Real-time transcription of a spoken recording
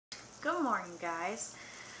Good morning, guys.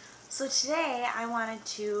 So today I wanted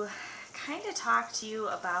to kind of talk to you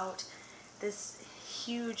about this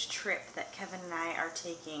huge trip that Kevin and I are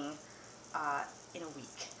taking in a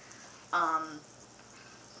week. I've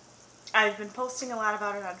been posting a lot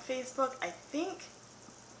about it on Facebook. I think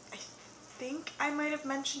I might have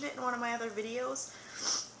mentioned it in one of my other videos,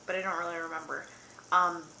 but I don't really remember.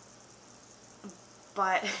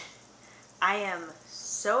 But I am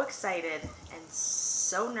so excited and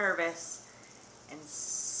so nervous and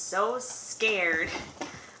so scared.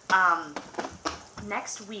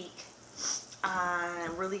 Next week,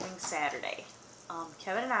 we're leaving Saturday.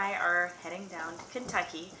 Kevin and I are heading down to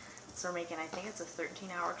Kentucky, so we're making, I think it's a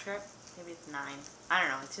 13-hour trip. Maybe it's 9. I don't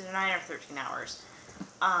know. It's either 9 or 13 hours.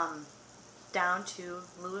 Down to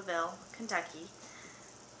Louisville, Kentucky,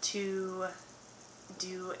 to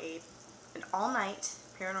do an all-night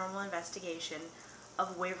paranormal investigation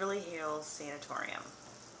of Waverly Hills Sanatorium.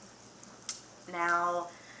 Now,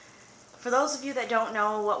 for those of you that don't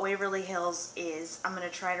know what Waverly Hills is, I'm going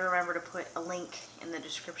to try to remember to put a link in the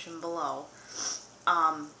description below.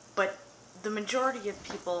 But the majority of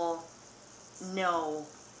people know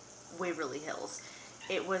Waverly Hills.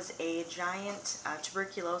 It was a giant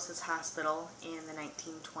tuberculosis hospital in the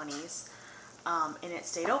 1920s, and it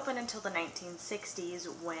stayed open until the 1960s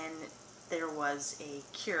when there was a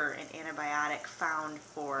cure, an antibiotic found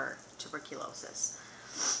for tuberculosis.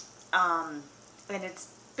 And it's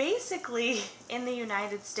basically in the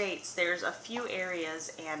United States. There's a few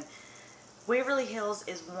areas, and Waverly Hills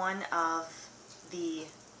is one of the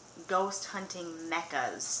ghost hunting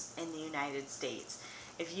meccas in the United States.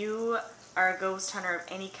 If you are a ghost hunter of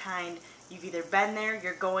any kind, you've either been there,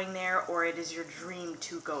 you're going there, or it is your dream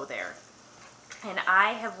to go there. And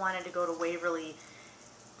I have wanted to go to Waverly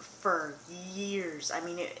for years. I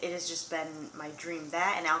mean, it has just been my dream.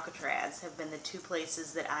 That and Alcatraz have been the two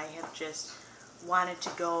places that I have just wanted to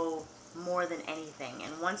go more than anything.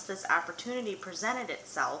 And once this opportunity presented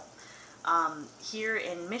itself, here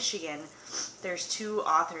in Michigan, there's two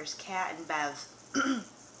authors, Kat and Bev,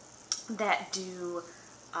 that do,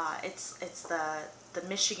 it's the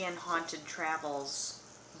Michigan Haunted Travels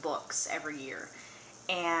books every year.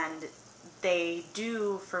 And they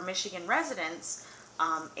do, for Michigan residents,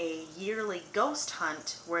 a yearly ghost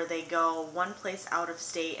hunt where they go one place out of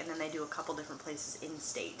state and then they do a couple different places in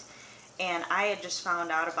state. And I had just found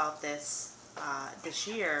out about this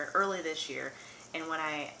early this year, and when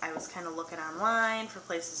I was kind of looking online for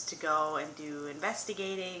places to go and do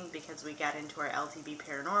investigating because we got into our LTB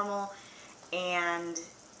paranormal, and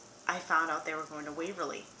I found out they were going to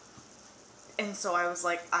Waverly. And so I was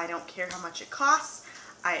like, I don't care how much it costs.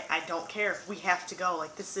 I don't care. We have to go.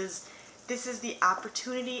 Like, this is the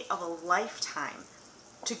opportunity of a lifetime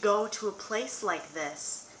to go to a place like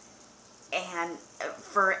this, and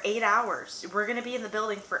for 8 hours. We're going to be in the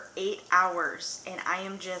building for 8 hours, and I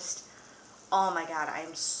am just, oh my God, I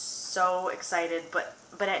am so excited. But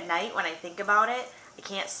at night when I think about it, I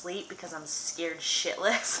can't sleep because I'm scared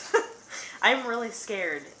shitless. I'm really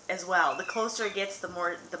scared as well. The closer it gets, the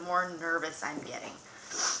more nervous I'm getting.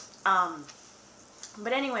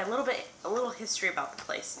 But anyway, a little history about the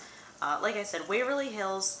place. Like I said, Waverly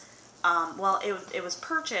Hills, well, it was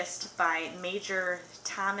purchased by Major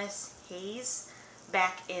Thomas Hayes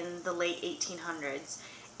back in the late 1800s,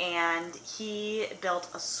 and he built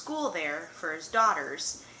a school there for his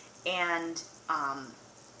daughters, and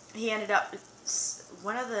he ended up,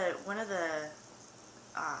 one of the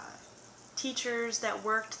teachers that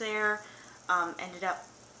worked there ended up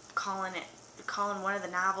calling one of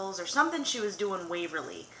the novels or something she was doing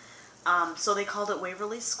Waverly. So they called it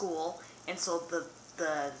Waverly School, and so the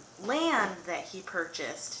land that he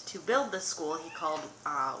purchased to build this school he called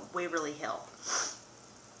Waverly Hill.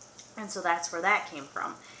 And so that's where that came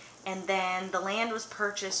from. And then the land was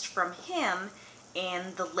purchased from him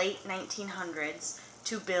in the late 1900s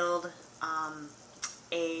to build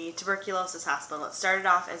a tuberculosis hospital. It started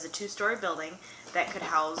off as a 2-story building that could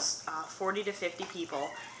house 40 to 50 people.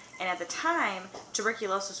 And at the time,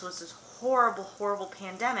 tuberculosis was this horrible, horrible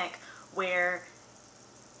pandemic where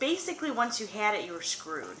basically once you had it, you were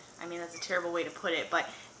screwed. I mean, that's a terrible way to put it, but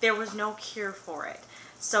there was no cure for it.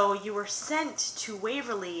 So you were sent to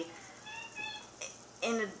Waverly,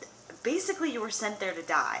 basically you were sent there to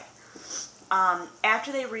die.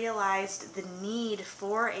 After they realized the need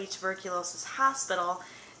for a tuberculosis hospital,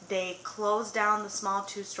 they closed down the small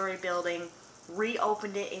 2-story building,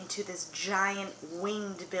 reopened it into this giant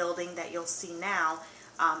winged building that you'll see now.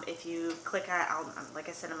 If you click on, like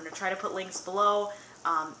I said, I'm going to try to put links below.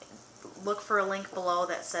 Look for a link below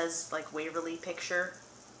that says like Waverly picture,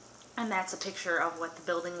 and that's a picture of what the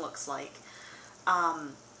building looks like.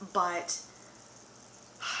 But,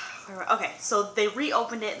 okay, so they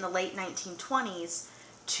reopened it in the late 1920s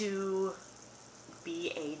to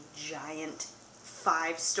be a giant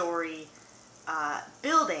 5-story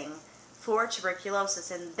building for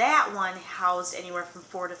tuberculosis, and that one housed anywhere from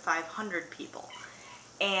 400 to 500 people.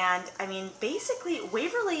 And I mean, basically,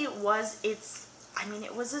 Waverly was it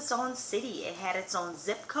was its own city. It had its own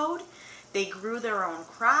zip code. They grew their own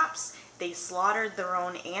crops. They slaughtered their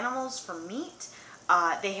own animals for meat.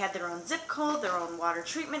 They had their own zip code, their own water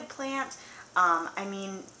treatment plant. I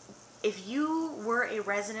mean, if you were a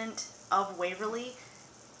resident of Waverly,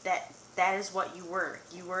 that is what you were.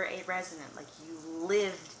 You were a resident. Like, you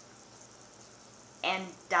lived and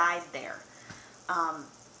died there.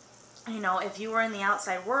 You know, if you were in the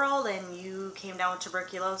outside world and you came down with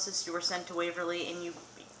tuberculosis, you were sent to Waverly, and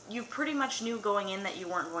you pretty much knew going in that you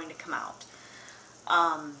weren't going to come out.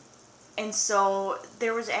 And so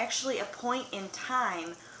there was actually a point in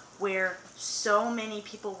time where so many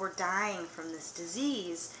people were dying from this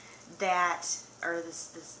disease or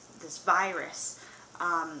this virus,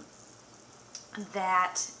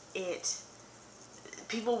 that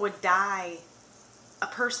people would die a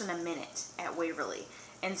person a minute at Waverly.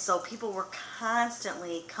 And so people were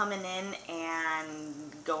constantly coming in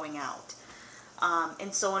and going out.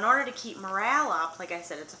 And so in order to keep morale up, like I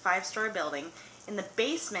said, it's a 5-story building. In the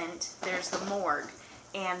basement, there's the morgue.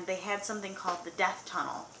 And they had something called the death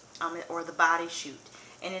tunnel, or the body chute.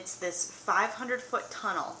 And it's this 500-foot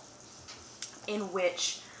tunnel in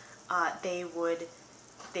which they would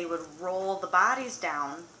roll the bodies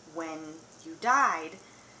down when you died.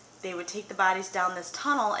 They would take the bodies down this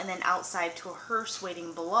tunnel and then outside to a hearse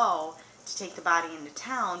waiting below to take the body into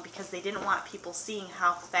town, because they didn't want people seeing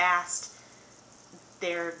how fast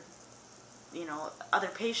their, other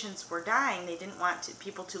patients were dying. They didn't want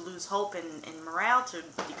people to lose hope and morale to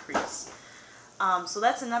decrease. So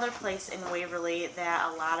that's another place in Waverly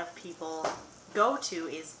that a lot of people go to.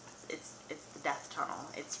 It's the death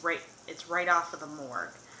tunnel. It's right off of the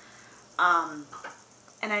morgue.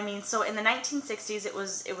 And I mean, so in the 1960s, it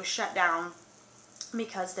was shut down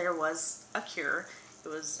because there was a cure. It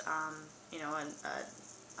was, I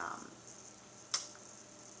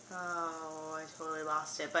totally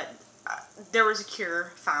lost it. But there was a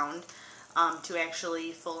cure found to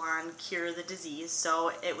actually full-on cure the disease.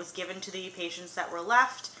 So it was given to the patients that were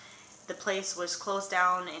left. The place was closed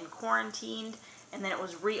down and quarantined. And then it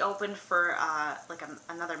was reopened for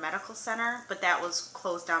another medical center. But that was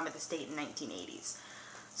closed down by the state in the 1980s.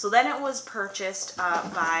 So then it was purchased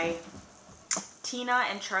by Tina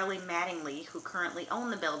and Charlie Mattingly, who currently own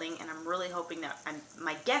the building, and I'm really hoping that,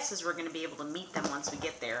 my guess is we're going to be able to meet them once we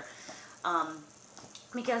get there,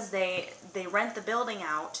 because they rent the building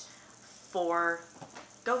out for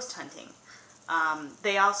ghost hunting.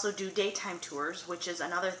 They also do daytime tours, which is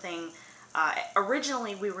another thing.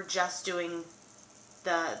 Originally, we were just doing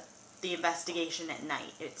the investigation at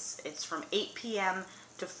night. It's from 8 p.m.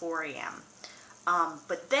 to 4 a.m.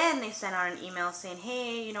 But then they sent out an email saying,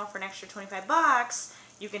 hey, for an extra $25,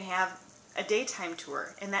 you can have a daytime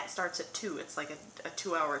tour. And that starts at 2. It's like a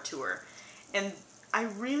 2-hour tour. And I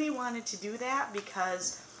really wanted to do that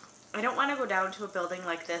because I don't want to go down to a building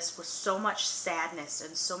like this with so much sadness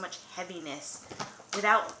and so much heaviness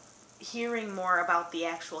without hearing more about the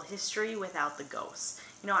actual history, without the ghosts.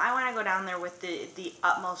 I want to go down there with the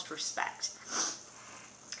utmost respect.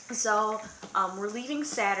 So, we're leaving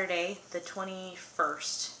Saturday, the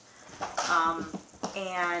 21st,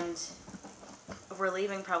 and we're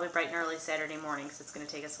leaving probably bright and early Saturday morning, because it's going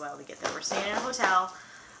to take us a while to get there. We're staying in a hotel,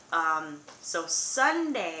 so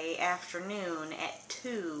Sunday afternoon at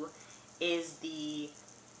 2 is the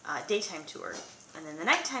daytime tour, and then the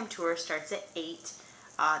nighttime tour starts at 8.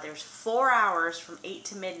 There's 4 hours from 8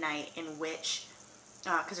 to midnight in which,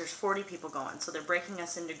 because there's 40 people going, so they're breaking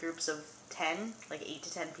us into groups of 10, like 8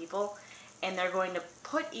 to 10 people, and they're going to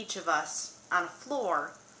put each of us on a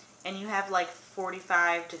floor, and you have like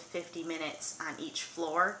 45 to 50 minutes on each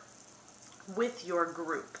floor with your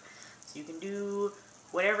group. So you can do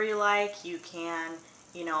whatever you like. You can,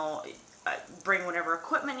 bring whatever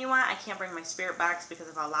equipment you want. I can't bring my spirit box because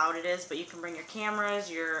of how loud it is, but you can bring your cameras,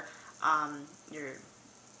 your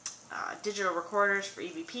digital recorders for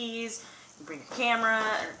EVPs. You can bring your camera.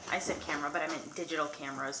 I said camera, but I meant digital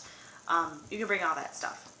cameras. You can bring all that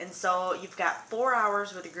stuff. And so you've got 4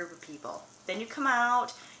 hours with a group of people. Then you come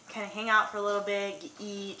out, kind of hang out for a little bit, you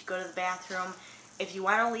eat, go to the bathroom. If you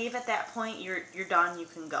want to leave at that point, you're done, you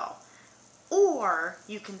can go. Or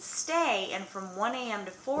you can stay, and from 1 a.m.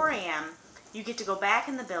 to 4 a.m., you get to go back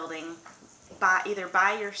in the building either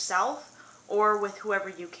by yourself or with whoever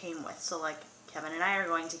you came with. So like Kevin and I are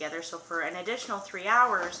going together. So for an additional 3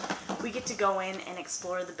 hours, we get to go in and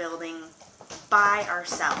explore the building by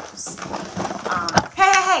ourselves.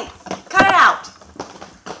 Hey! Cut it out!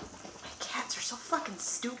 My cats are so fucking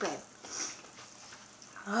stupid.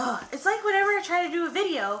 Ugh. It's like whenever I try to do a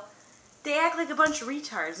video, they act like a bunch of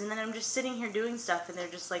retards, and then I'm just sitting here doing stuff, and they're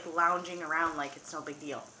just like lounging around like it's no big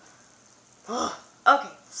deal. Ugh. Okay,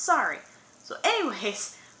 sorry. So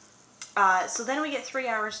anyways, so then we get 3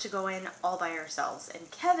 hours to go in all by ourselves,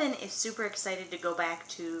 and Kevin is super excited to go back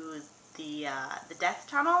to the death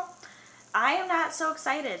tunnel. I am not so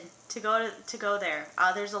excited to go there.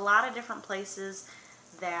 There's a lot of different places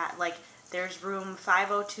that, like, there's room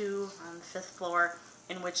 502 on the 5th floor,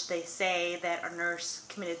 in which they say that a nurse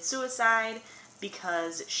committed suicide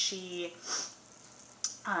because she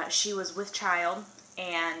was with child,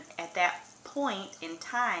 and at that point in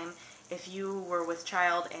time, if you were with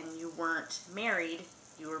child and you weren't married,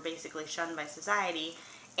 you were basically shunned by society,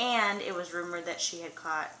 and it was rumored that she had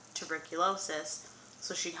caught tuberculosis,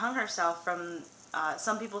 so she hung herself from,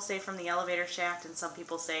 some people say from the elevator shaft, and some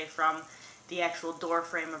people say from the actual door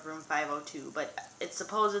frame of room 502, but it's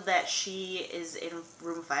supposed that she is in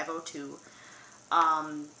room 502.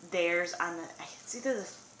 There's on the, it's either the,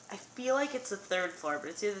 I feel like it's the 3rd floor, but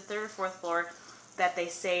it's either the 3rd or 4th floor, that they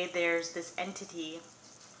say there's this entity,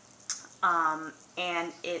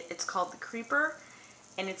 and it's called the Creeper,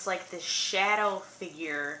 and it's like this shadow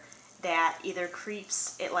figure that either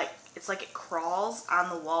creeps, it's like it crawls on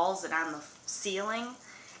the walls and on the ceiling,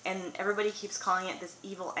 and everybody keeps calling it this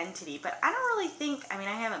evil entity, but I don't really think, I mean,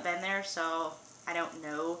 I haven't been there, so I don't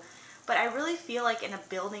know, but I really feel like in a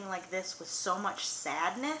building like this with so much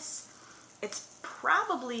sadness, it's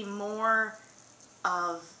probably more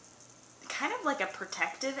of kind of like a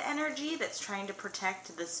protective energy that's trying to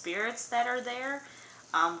protect the spirits that are there,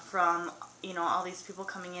 from, you know, all these people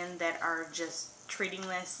coming in that are just treating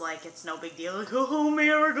this like it's no big deal, like, oh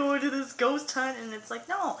man, we're going to this ghost hunt, and it's like,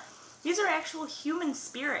 no, these are actual human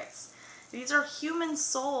spirits. These are human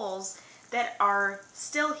souls that are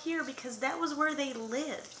still here because that was where they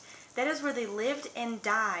lived. That is where they lived and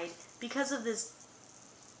died because of this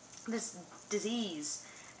disease.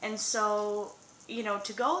 And so, you know,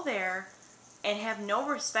 to go there and have no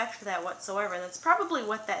respect for that whatsoever, that's probably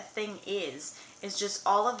what that thing is just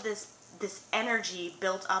all of this energy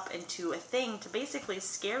built up into a thing to basically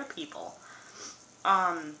scare people.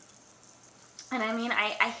 And I mean,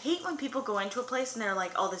 I hate when people go into a place and they're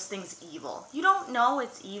like, oh, this thing's evil. You don't know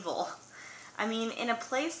it's evil. I mean, in a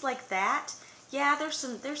place like that, yeah, there's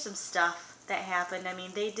some stuff that happened. I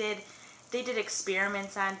mean, they did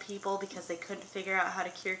experiments on people because they couldn't figure out how to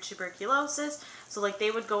cure tuberculosis. So, like,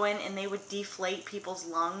 they would go in and they would deflate people's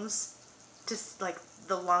lungs, to, like,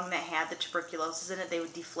 the lung that had the tuberculosis in it, they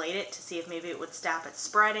would deflate it to see if maybe it would stop it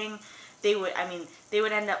spreading. People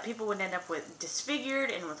would end up with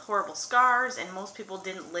disfigured and with horrible scars, and most people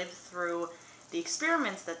didn't live through the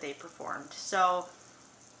experiments that they performed. So,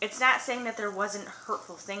 it's not saying that there wasn't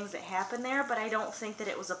hurtful things that happened there, but I don't think that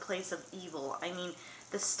it was a place of evil. I mean,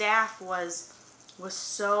 the staff was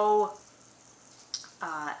so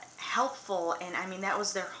helpful, and I mean, that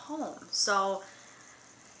was their home. So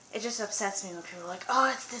it just upsets me when people are like, oh,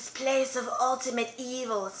 it's this place of ultimate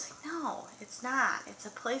evil. It's like, no, it's not. It's a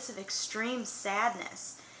place of extreme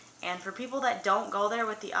sadness. And for people that don't go there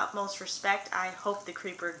with the utmost respect, I hope the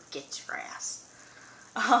Creeper gets your ass.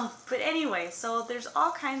 But anyway, so there's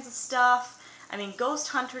all kinds of stuff. I mean, Ghost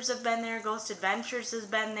Hunters have been there. Ghost Adventures has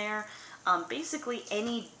been there. Basically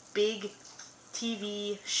any big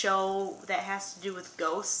TV show that has to do with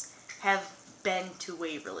ghosts have been to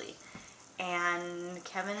Waverly. And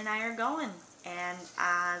Kevin and I are going. And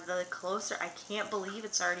the closer, I can't believe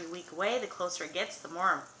it's already a week away. The closer it gets, the more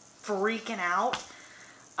I'm freaking out.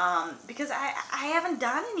 Because I haven't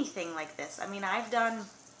done anything like this. I mean,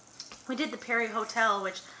 we did the Perry Hotel,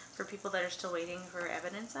 which, for people that are still waiting for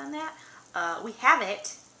evidence on that, we have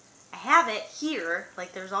it. I have it here.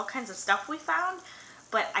 Like, there's all kinds of stuff we found,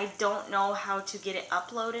 but I don't know how to get it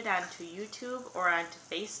uploaded onto YouTube or onto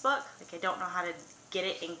Facebook. Like, I don't know how to get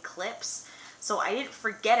it in clips. So I didn't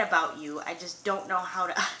forget about you. I just don't know how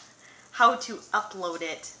to upload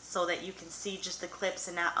it so that you can see just the clips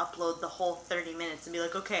and not upload the whole 30 minutes and be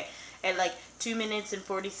like, okay, at like 2 minutes and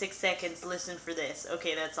 46 seconds, listen for this.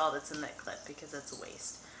 Okay, that's all that's in that clip, because that's a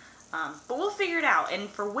waste. But we'll figure it out. And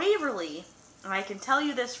for Waverly, and I can tell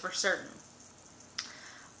you this for certain,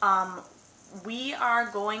 we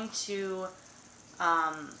are going to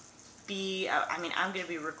I'm going to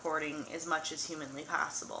be recording as much as humanly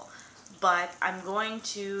possible, but I'm going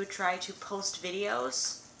to try to post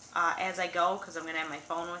videos as I go, because I'm going to have my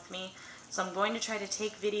phone with me. So I'm going to try to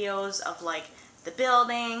take videos of like the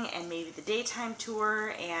building and maybe the daytime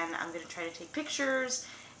tour, and I'm going to try to take pictures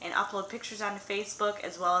and upload pictures onto Facebook,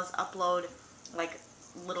 as well as upload like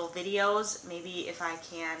little videos, maybe if I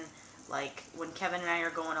can, like when Kevin and I are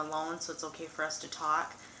going alone, so it's okay for us to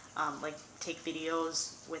talk, like take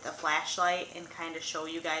videos with a flashlight and kind of show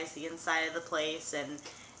you guys the inside of the place,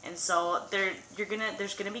 and so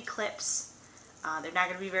there's gonna be clips. They're not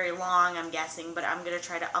gonna be very long, I'm guessing, but I'm gonna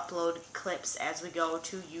try to upload clips as we go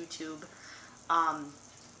to YouTube.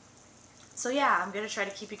 So yeah, I'm gonna try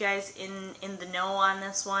to keep you guys in the know on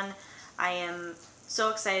this one. I am so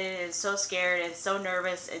excited and so scared and so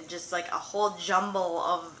nervous and just like a whole jumble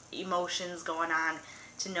of emotions going on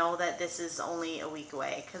to know that this is only a week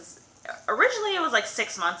away. Because originally it was like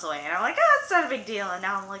 6 months away, and I'm like, oh, it's not a big deal. And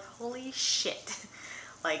now I'm like, holy shit.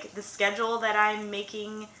 Like the schedule that I'm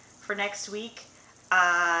making for next week,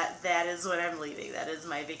 that is when I'm leaving. That is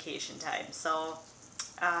my vacation time. So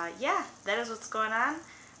yeah, that is what's going on.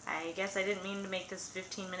 I guess I didn't mean to make this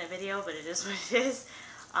 15-minute video, but it is what it is.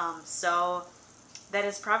 So that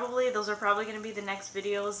is probably, those are probably going to be the next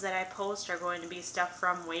videos that I post, are going to be stuff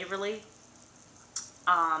from Waverly.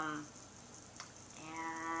 And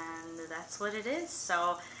that's what it is.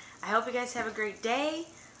 So I hope you guys have a great day.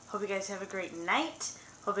 Hope you guys have a great night.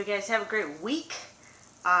 Hope you guys have a great week.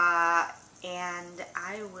 And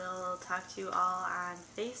I will talk to you all on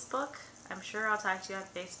Facebook. I'm sure I'll talk to you on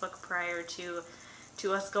Facebook prior to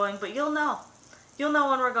us going, but you'll know when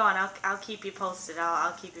we're going. I'll keep you posted.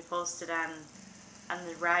 I'll keep you posted on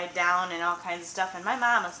the ride down and all kinds of stuff. And my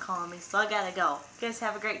mom is calling me, so I gotta go. You guys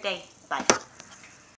have a great day. Bye.